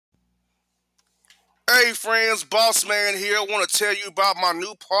Hey friends, Bossman here. I want to tell you about my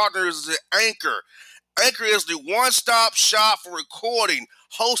new partners at Anchor. Anchor is the one-stop shop for recording,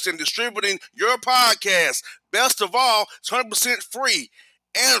 hosting, distributing your podcast. Best of all, it's 100% free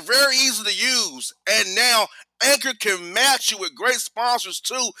and very easy to use. And now, Anchor can match you with great sponsors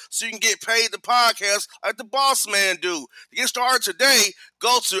too, so you can get paid the podcast like the Bossman do. To get started today,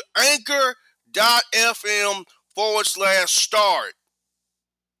 go to anchor.fm/start.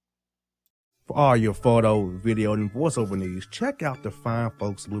 For all your photo, video, and voiceover needs, check out the fine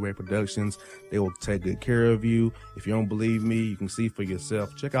folks at Blueberry Productions. They will take good care of you. If you don't believe me, you can see for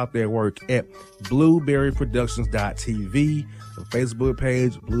yourself. Check out their work at blueberryproductions.tv, the Facebook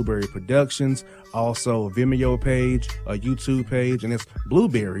page, Blueberry Productions, also a Vimeo page, a YouTube page, and it's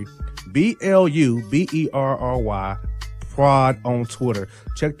Blueberry, BLUBERRY, Prod on Twitter.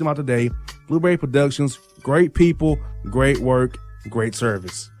 Check them out today. Blueberry Productions, great people, great work, great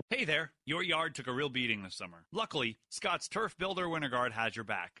service. Hey there, your yard took a real beating this summer. Luckily, Scott's Turf Builder Winter Guard has your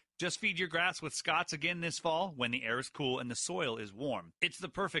back. Just feed your grass with Scott's again this fall when the air is cool and the soil is warm. It's the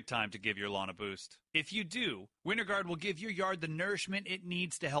perfect time to give your lawn a boost. If you do, Winter Guard will give your yard the nourishment it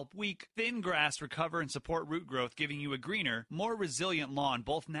needs to help weak, thin grass recover and support root growth, giving you a greener, more resilient lawn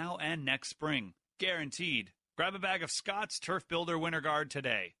both now and next spring. Guaranteed. Grab a bag of Scott's Turf Builder Winter Guard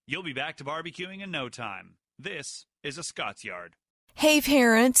today. You'll be back to barbecuing in no time. This is a Scott's Yard. Hey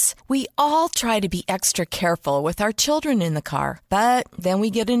parents, we all try to be extra careful with our children in the car, but then we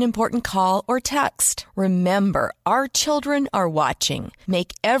get an important call or text. Remember, our children are watching.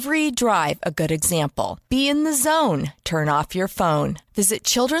 Make every drive a good example. Be in the zone. Turn off your phone. Visit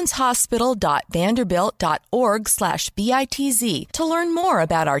childrenshospital.vanderbilt.org/BITZ to learn more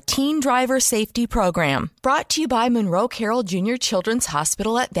about our teen driver safety program. Brought to you by Monroe Carroll Jr. Children's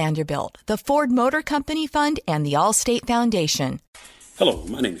Hospital at Vanderbilt, the Ford Motor Company Fund, and the Allstate Foundation. Hello,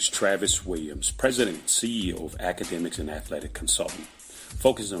 my name is Travis Williams, President and CEO of Academics and Athletic Consulting,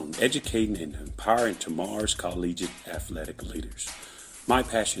 focusing on educating and empowering tomorrow's collegiate athletic leaders. My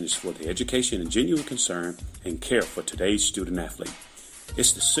passion is for the education and genuine concern and care for today's student athlete.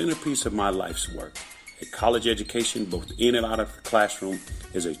 It's the centerpiece of my life's work. A college education, both in and out of the classroom,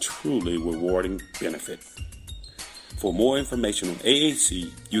 is a truly rewarding benefit. For more information on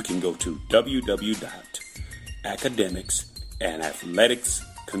AAC, you can go to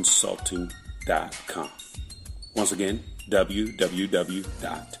www.academicsandathleticsconsulting.com. Once again,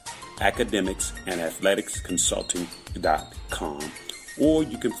 www.academicsandathleticsconsulting.com. Or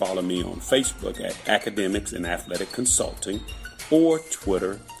you can follow me on Facebook at Academics and Athletic Consulting, or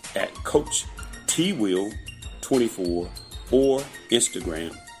Twitter at Coach TWill24, or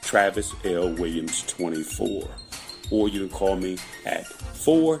Instagram Travis L. Williams 24. Or you can call me at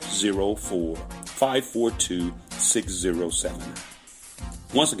 404-542-6079.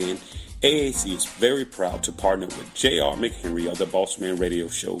 Once again, AAC is very proud to partner with J.R. McHenry of the Bossman Radio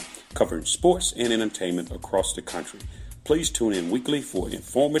Show, covering sports and entertainment across the country. Please tune in weekly for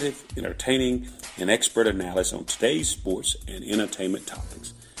informative, entertaining, and expert analysis on today's sports and entertainment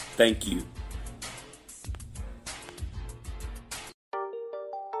topics. Thank you.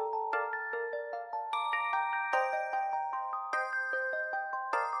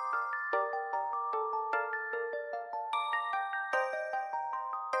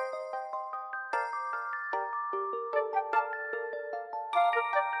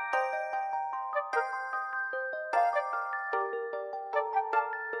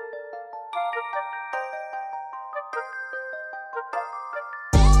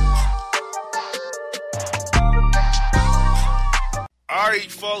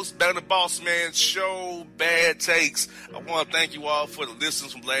 Alright, folks, back to the Bossman Show, Bad Takes. I want to thank you all for the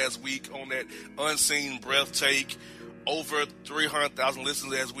listens from last week on that Unseen Breath take. Over 300,000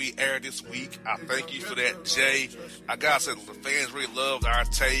 listens as we aired this week. I thank you for that, Jay. I gotta say, the fans really loved our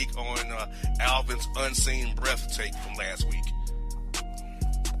take on Alvin's Unseen Breath take from last week.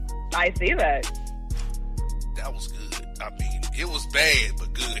 I see that. That was good. I mean, it was bad,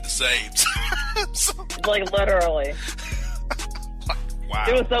 but good at the same time. Like, literally. Wow.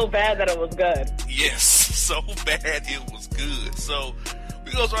 It was so bad that it was good. Yes, so bad it was good. So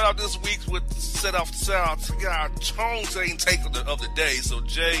we go start out this week with set off our tone-setting take of the day. So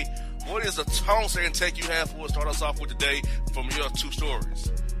Jay, what is the tone-setting take you have for us? Start us off with today from your two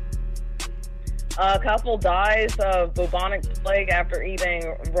stories. A couple dies of bubonic plague after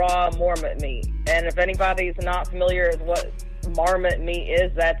eating raw marmot meat. And if anybody's not familiar with what marmot meat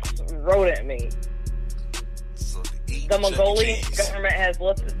is, that's rodent meat. The Mongolian government has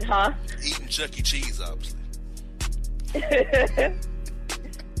lifted, Eating Chuck E. Cheese, obviously.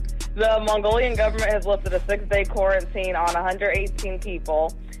 The Mongolian government has lifted a 6-day quarantine on 118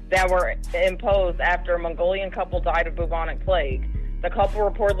 people. that were imposed after a Mongolian couple died of bubonic plague. The couple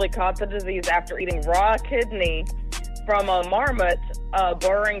reportedly caught the disease after eating raw kidney from a marmot, a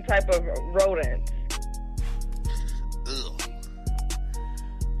burrowing type of rodent. Ugh.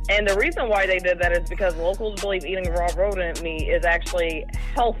 And the reason why they did that is because locals believe eating raw rodent meat is actually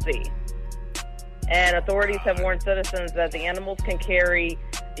healthy. And authorities have warned citizens that the animals can carry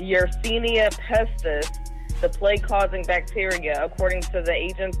Yersinia pestis, the plague-causing bacteria, according to the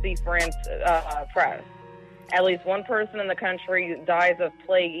agency France Press. At least one person in the country dies of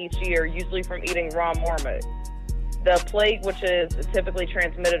plague each year, usually from eating raw marmot. The plague, which is typically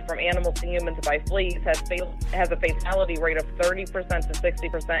transmitted from animals to humans by fleas, has a fatality rate of 30% to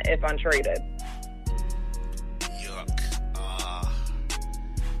 60% if untreated. Yuck.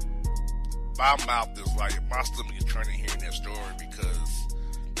 My mouth is like, my stomach is turning hearing that story, because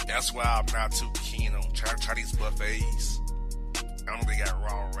that's why I'm not too keen on Chinese buffets. I know they got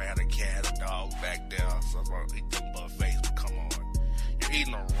raw rat, a cat, a dog back there, so I'm going to eat them buffets, but come on. You're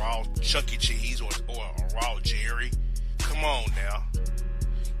eating a raw Chuck E. Cheese or a raw Jerry. Come on now.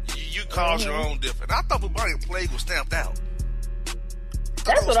 You caused your own death. And I thought bubonic plague was stamped out.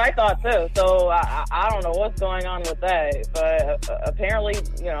 That's what I thought too. So I don't know what's going on with that, but apparently,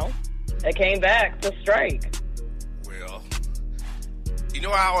 it came back to strike. Well, you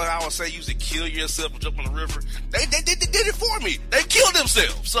know how I would say you used to kill yourself and jump in the river? They did it for me. They killed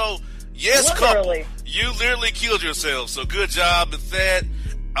themselves. So, yes, literally. Couple, you literally killed yourself. So, good job with that.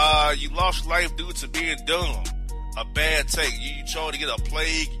 You lost your life due to being dumb. A bad take. You tried to get a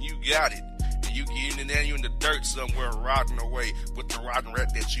plague, and you got it. And you in the dirt somewhere, rotting away with the rotten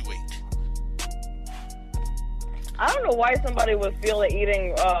rat that you ate. I don't know why somebody would feel that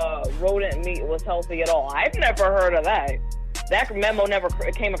eating rodent meat was healthy at all. I've never heard of that. That memo never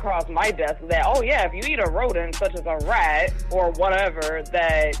came across my desk that, oh yeah, if you eat a rodent, such as a rat or whatever,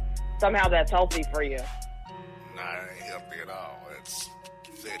 that somehow that's healthy for you. Nah, it ain't healthy at all. It's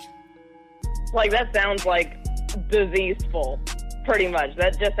sick. Like, that sounds like diseaseful, pretty much.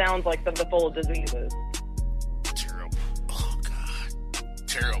 That just sounds like something full of diseases. Terrible. Oh, God.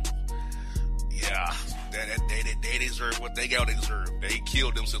 Terrible. Yeah. They deserve what they got. They deserve. They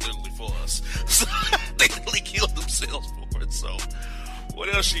killed themselves literally for us. So, they literally killed themselves for it. So,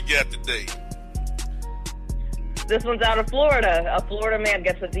 what else you got today? This one's out of Florida. A Florida man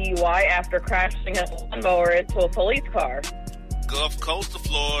gets a DUI after crashing a lawnmower into a police car. Gulf Coast of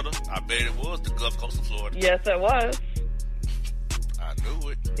Florida. I bet it was the Gulf Coast of Florida. Yes, it was. I knew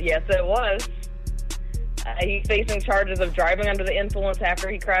it. Yes, it was. He's facing charges of driving under the influence after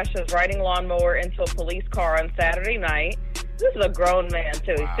he crashed his riding lawnmower into a police car on Saturday night. This is a grown man,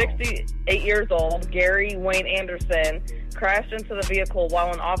 too. Wow. He's 68 years old. Gary Wayne Anderson crashed into the vehicle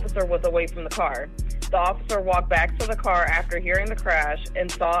while an officer was away from the car. The officer walked back to the car after hearing the crash and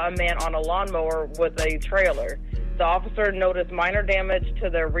saw a man on a lawnmower with a trailer. The officer noticed minor damage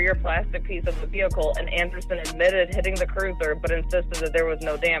to the rear plastic piece of the vehicle, and Anderson admitted hitting the cruiser but insisted that there was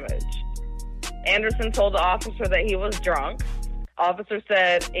no damage. Anderson told the officer that he was drunk. Officer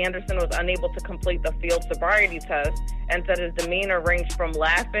said Anderson was unable to complete the field sobriety test and said his demeanor ranged from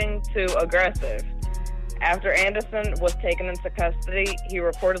laughing to aggressive. After Anderson was taken into custody, he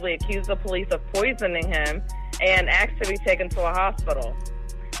reportedly accused the police of poisoning him and asked to be taken to a hospital.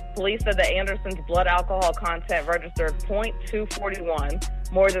 Police said that Anderson's blood alcohol content registered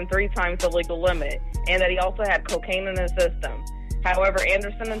 .241, more than 3 times the legal limit, and that he also had cocaine in his system. However,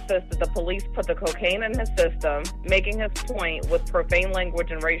 Anderson insisted the police put the cocaine in his system, making his point with profane language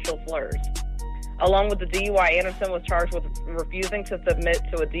and racial slurs. Along with the DUI, Anderson was charged with refusing to submit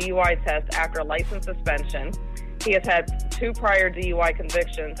to a DUI test after license suspension. He has had 2 prior DUI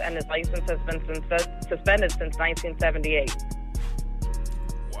convictions, and his license has been suspended since 1978.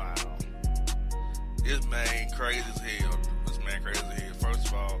 Wow. This man crazy as hell. First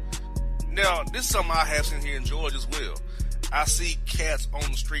of all, now, this is something I have seen here in Georgia as well. I see cats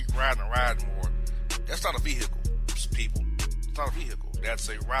on the street riding a riding mower. That's not a vehicle, people. It's not a vehicle. That's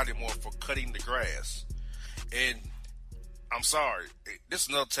a riding mower for cutting the grass. And I'm sorry. This is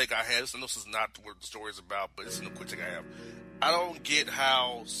another take I have. I know this is not what the story is about, but it's a quick take I have. I don't get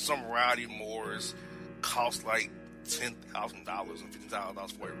how some riding mowers cost like $10,000 and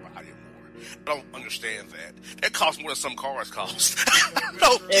 $50,000 for a riding mower. I don't understand that. That costs more than some cars cost.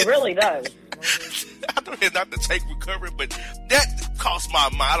 It really does. I know it's not the take recovery, but that costs my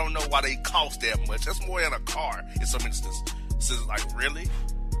mind. I don't know why they cost that much. That's more than a car in some instances. So it's like, really?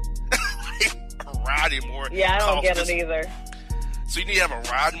 A riding mower? Yeah, I don't get it either. So you need to have a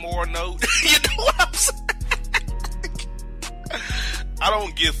riding mower note? You know what I'm saying? I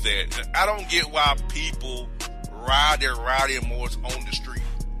don't get that. I don't get why people ride their riding mowers on the street.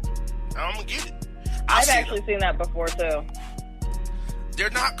 I'm gonna get it. I've actually seen that before too. They're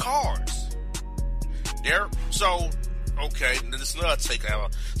not cars. Okay, this is another take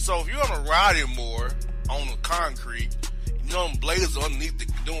out. So if you're on a riding mower on the concrete, you know them blades underneath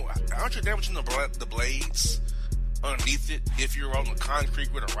aren't you damaging the blades underneath it if you're on the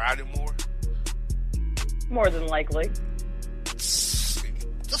concrete with a riding mower? More than likely.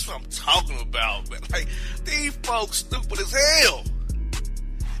 That's what I'm talking about, man. Like, these folks stupid as hell.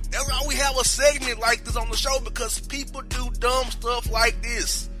 That's why we have a segment like this on the show, because people do dumb stuff like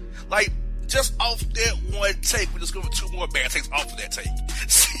this. Like, just off that one take, we discovered 2 more bad takes off of that take.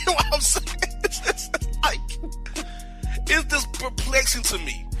 See what I'm saying? It's just perplexing to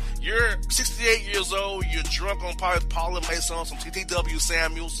me. You're 68 years old, you're drunk on Paula Mason, some TTW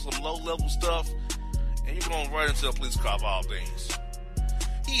Samuels, some low-level stuff, and you're going right into a police car of all things.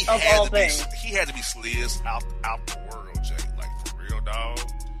 He had to be slizzed out the world, Jay. Like, for real, dog.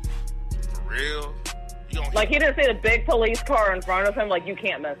 For real. Like, he didn't see the big police car in front of him, like, you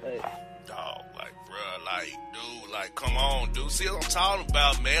can't miss it. Dog, like, bruh, like, dude, like, come on, dude. See what I'm talking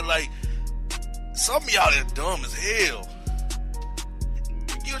about, man? Like, some of y'all are dumb as hell. You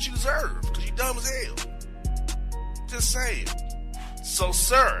get what you deserve, because you dumb as hell. Just saying. So,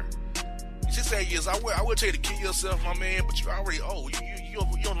 sir, you 68 years, I would tell you to kill yourself, my man, but you already old. You're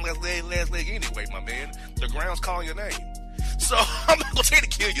on the last leg anyway, my man. The ground's calling your name. So I'm not going to tell you to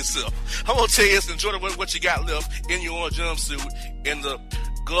kill yourself. I'm going to tell you to enjoy what you got left in your orange jumpsuit in the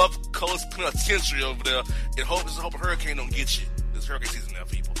Gulf Coast Penitentiary over there, and hope a hurricane don't get you. It's hurricane season now,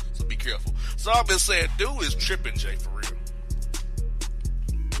 people, so be careful. So I've been saying, dude is tripping, Jay, for real.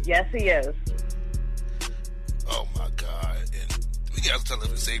 Yes, he is. Oh, my God. And we got to tell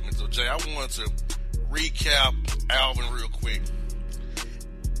us segment. So, Jay, I wanted to recap Alvin real quick.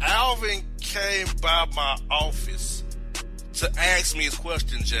 Alvin came by my office to ask me his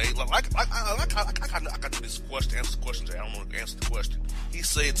question, Jay. I got this question, answer the question, Jay. I don't want to answer the question. He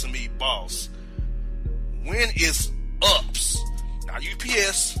said to me, boss, when is UPS, now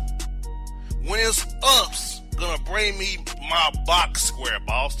UPS, when is UPS gonna bring me my box square,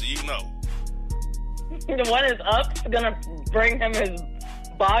 boss? Do you know? When is UPS gonna bring him his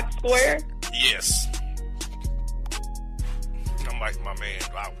box square? Yes. I'm like, my man,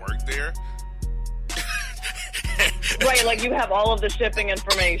 do I work there? Right, like you have all of the shipping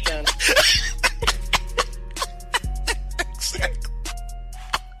information. Exactly.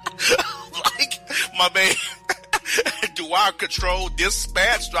 Like, my man, do I control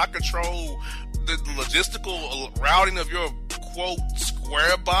dispatch? Do I control the logistical routing of your, quote,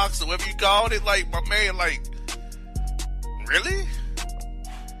 square box or whatever you called it? Like, my man, like, really?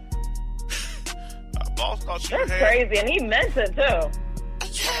 Boss thought you That's had... crazy, and he meant it, too.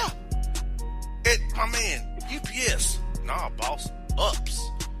 Yeah. My man, UPS. Nah, boss.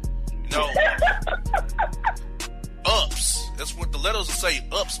 UPS. No. UPS. That's what the letters will say.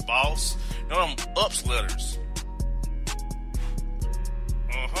 UPS, boss. No, them UPS letters.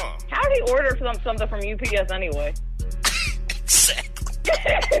 Uh-huh. How did he order something from UPS anyway? Exactly.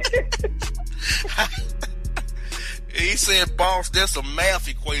 He said, boss, there's some math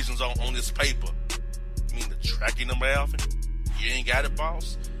equations on this paper. You mean the tracking number, Alvin? You ain't got it,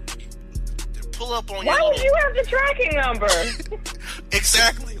 boss? Pull up on why your... would you have the tracking number?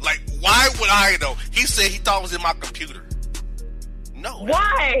 Exactly. Like, why would I know? He said he thought it was in my computer. No.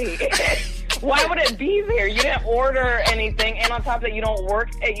 Why? Why would it be there? You didn't order anything, and on top of that, you don't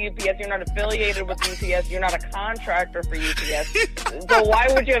work at UPS. You're not affiliated with UPS. You're not a contractor for UPS. So why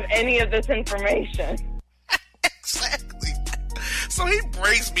would you have any of this information? Exactly. So he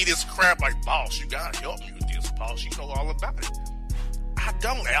brings me this crap like, boss, you gotta help me with this, boss. You know all about it. I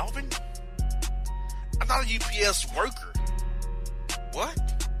don't, Alvin. I'm not a UPS worker. What?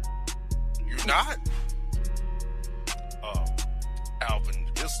 You're not? Alvin,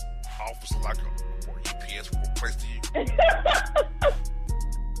 this office is like a UPS place to you.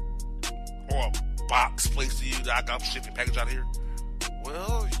 Or a box place to you that I got shipping package out of here.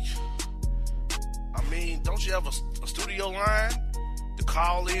 Well, I mean, don't you have a studio line to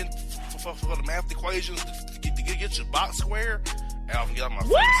call in for the math equations to get your box square? Alvin, get out of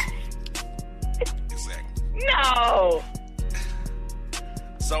my face. Exactly. No.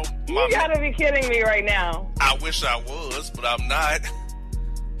 So you gotta be kidding me right now. I wish I was, but I'm not.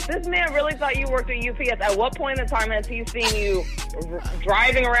 This man really thought you worked at UPS. At what point in time has he seen you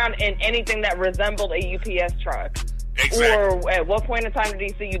driving around in anything that resembled a UPS truck? Exactly. Or at what point in time did he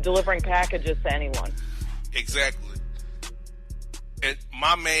see you delivering packages to anyone? Exactly. And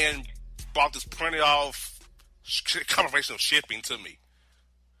my man brought this plenty of confirmation of shipping to me.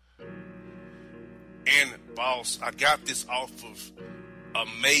 And boss, I got this off of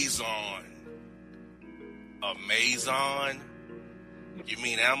Amazon? You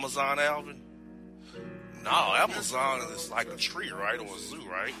mean Amazon, Alvin? No, Amazon is like a tree, right? Or a zoo,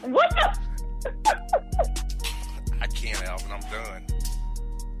 right? What the? I can't, Alvin. I'm done.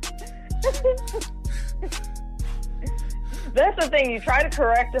 That's the thing. You try to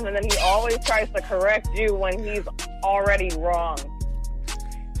correct him, and then he always tries to correct you when he's already wrong.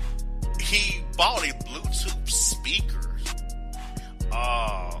 He bought a Bluetooth speaker,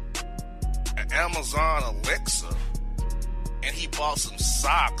 an Amazon Alexa, and he bought some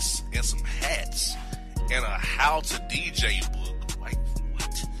socks and some hats and a how to DJ book. Like,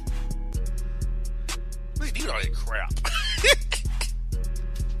 what? They do all that crap.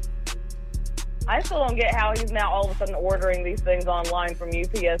 I still don't get how he's now all of a sudden ordering these things online from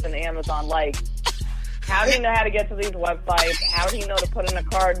UPS and Amazon. Like, how do you know how to get to these websites? How do you know to put in a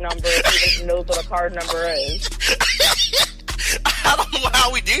card number if he even knows what a card number is? I don't know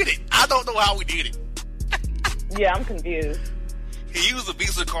how we did it. Yeah, I'm confused. He used a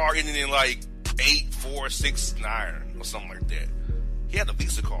Visa card ending in like 8469 or something like that. He had a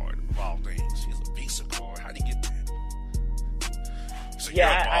Visa card of all things. He has a Visa card. How do you get that? So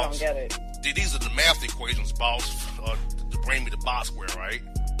Yeah, I don't get it. These are the math equations, boss, to bring me to Bossware, right?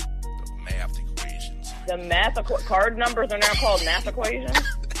 The math equations. The math card numbers are now called math equations?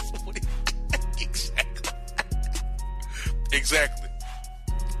 Exactly.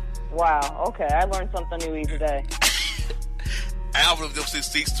 Wow, okay. I learned something new each day. Alvin never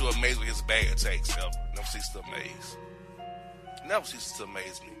ceases to amaze with his bad takes, ever. Never ceases to amaze. Never ceases to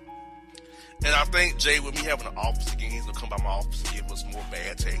amaze me. And I think, Jay, with me having an office again, he's going to come by my office and give us more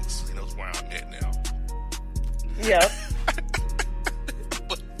bad takes. He knows where I'm at now. Yeah.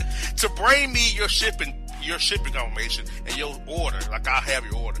 But to bring me your shipping confirmation and your order, like I have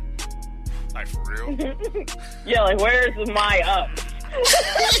your order. Like, for real? Yeah, like, where's my up?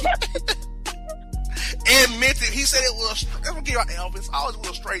 And meant it. He said it was, I'm going to give y'all Elvis, always with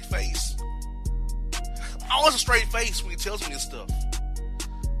a straight face. Always a straight face when he tells me this stuff.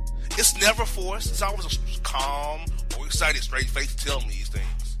 It's never forced. It's always a calm or excited straight face to tell me these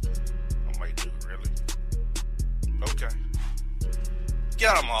things. I'm like, dude, really? Okay.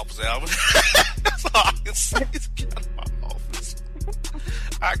 Get out of my office, Alvin. That's all I can say is get out of my office.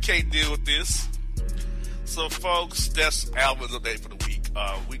 I can't deal with this. So, folks, that's Alvin's update for the week.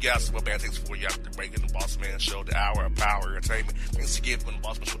 We got some more bad things for you after the break in the Bossman Show, the hour of power entertainment. Thanks again for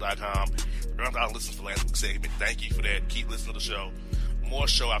BossmanShow.com. Remember, I listened to the last week's segment. Thank you for that. Keep listening to the show. More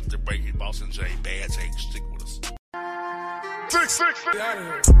show after the break here. Boss and Jay, bad takes. Stick with us. Six. Get out of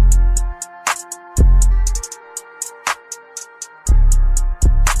here.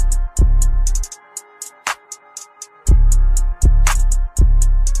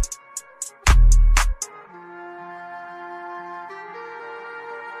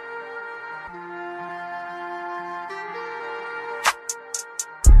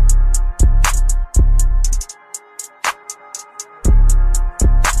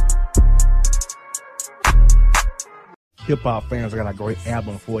 Hip-hop fans, I got a great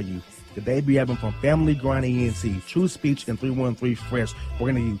album for you. The debut album from Family Grind ENT, True Speech and 313 Fresh.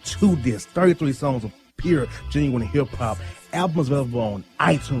 We're going to give you 2 discs, 33 songs of pure, genuine hip-hop. Album is available on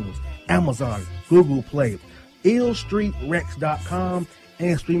iTunes, Amazon, Google Play, illstreetrex.com,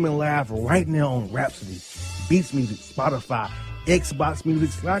 and streaming live right now on Rhapsody, Beats Music, Spotify, Xbox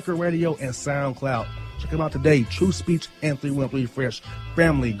Music, Slacker Radio, and SoundCloud. Check them out today. True Speech and 313 Fresh.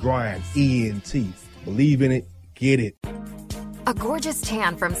 Family Grind ENT. Believe in it. Get it. A gorgeous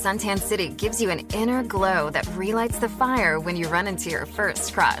tan from Suntan City gives you an inner glow that relights the fire when you run into your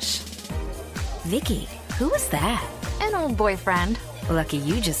first crush. Vicky, who was that? An old boyfriend. Lucky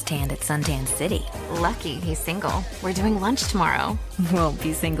you just tanned at Suntan City. Lucky he's single. We're doing lunch tomorrow. Won't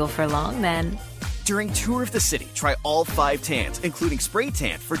be single for long then. During Tour of the City, try all 5 tans, including spray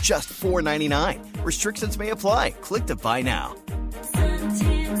tan, for just $4.99. Restrictions may apply. Click to buy now.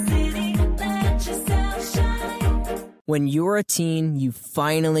 Suntan City, let yourself shine. When you're a teen, you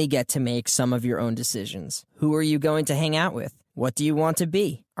finally get to make some of your own decisions. Who are you going to hang out with? What do you want to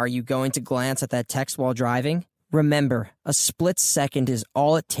be? Are you going to glance at that text while driving? Remember, a split second is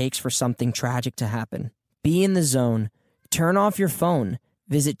all it takes for something tragic to happen. Be in the zone. Turn off your phone.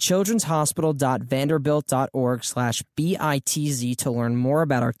 Visit childrenshospital.vanderbilt.org/BITZ to learn more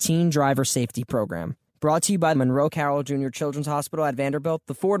about our teen driver safety program. Brought to you by the Monroe Carroll Jr. Children's Hospital at Vanderbilt,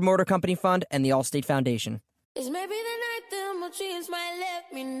 the Ford Motor Company Fund, and the Allstate Foundation. It's maybe the night that my dreams might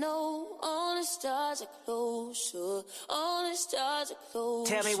let me know. All the stars are closer. All the stars are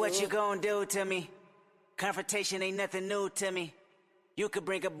closer. Tell me what you gonna do to me. Confrontation ain't nothing new to me. You could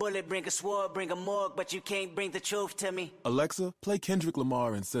bring a bullet, bring a sword, bring a morgue, but you can't bring the truth to me. Alexa, play Kendrick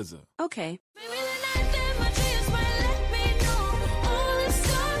Lamar and SZA. Okay.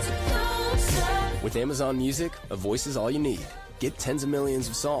 With Amazon Music, a voice is all you need. Get tens of millions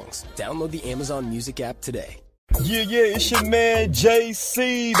of songs. Download the Amazon Music app today. Yeah, it's your man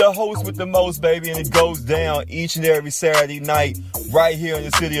JC, the host with the most, baby, and it goes down each and every Saturday night right here in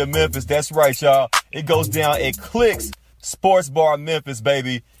the city of Memphis. That's right, y'all. It goes down at Clicks Sports Bar Memphis,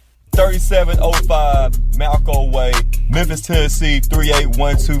 baby. 3705 Malco Way, Memphis, Tennessee,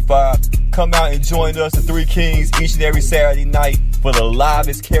 38125. Come out and join us, the Three Kings, each and every Saturday night for the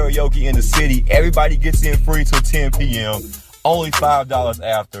livest karaoke in the city. Everybody gets in free till 10 p.m. Only $5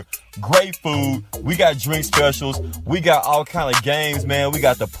 after. Great food. We got drink specials. We got all kind of games, man. We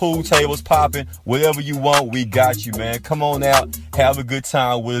got the pool tables popping. Whatever you want, we got you, man. Come on out. Have a good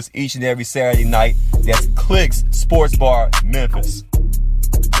time with us each and every Saturday night. That's Clicks Sports Bar, Memphis.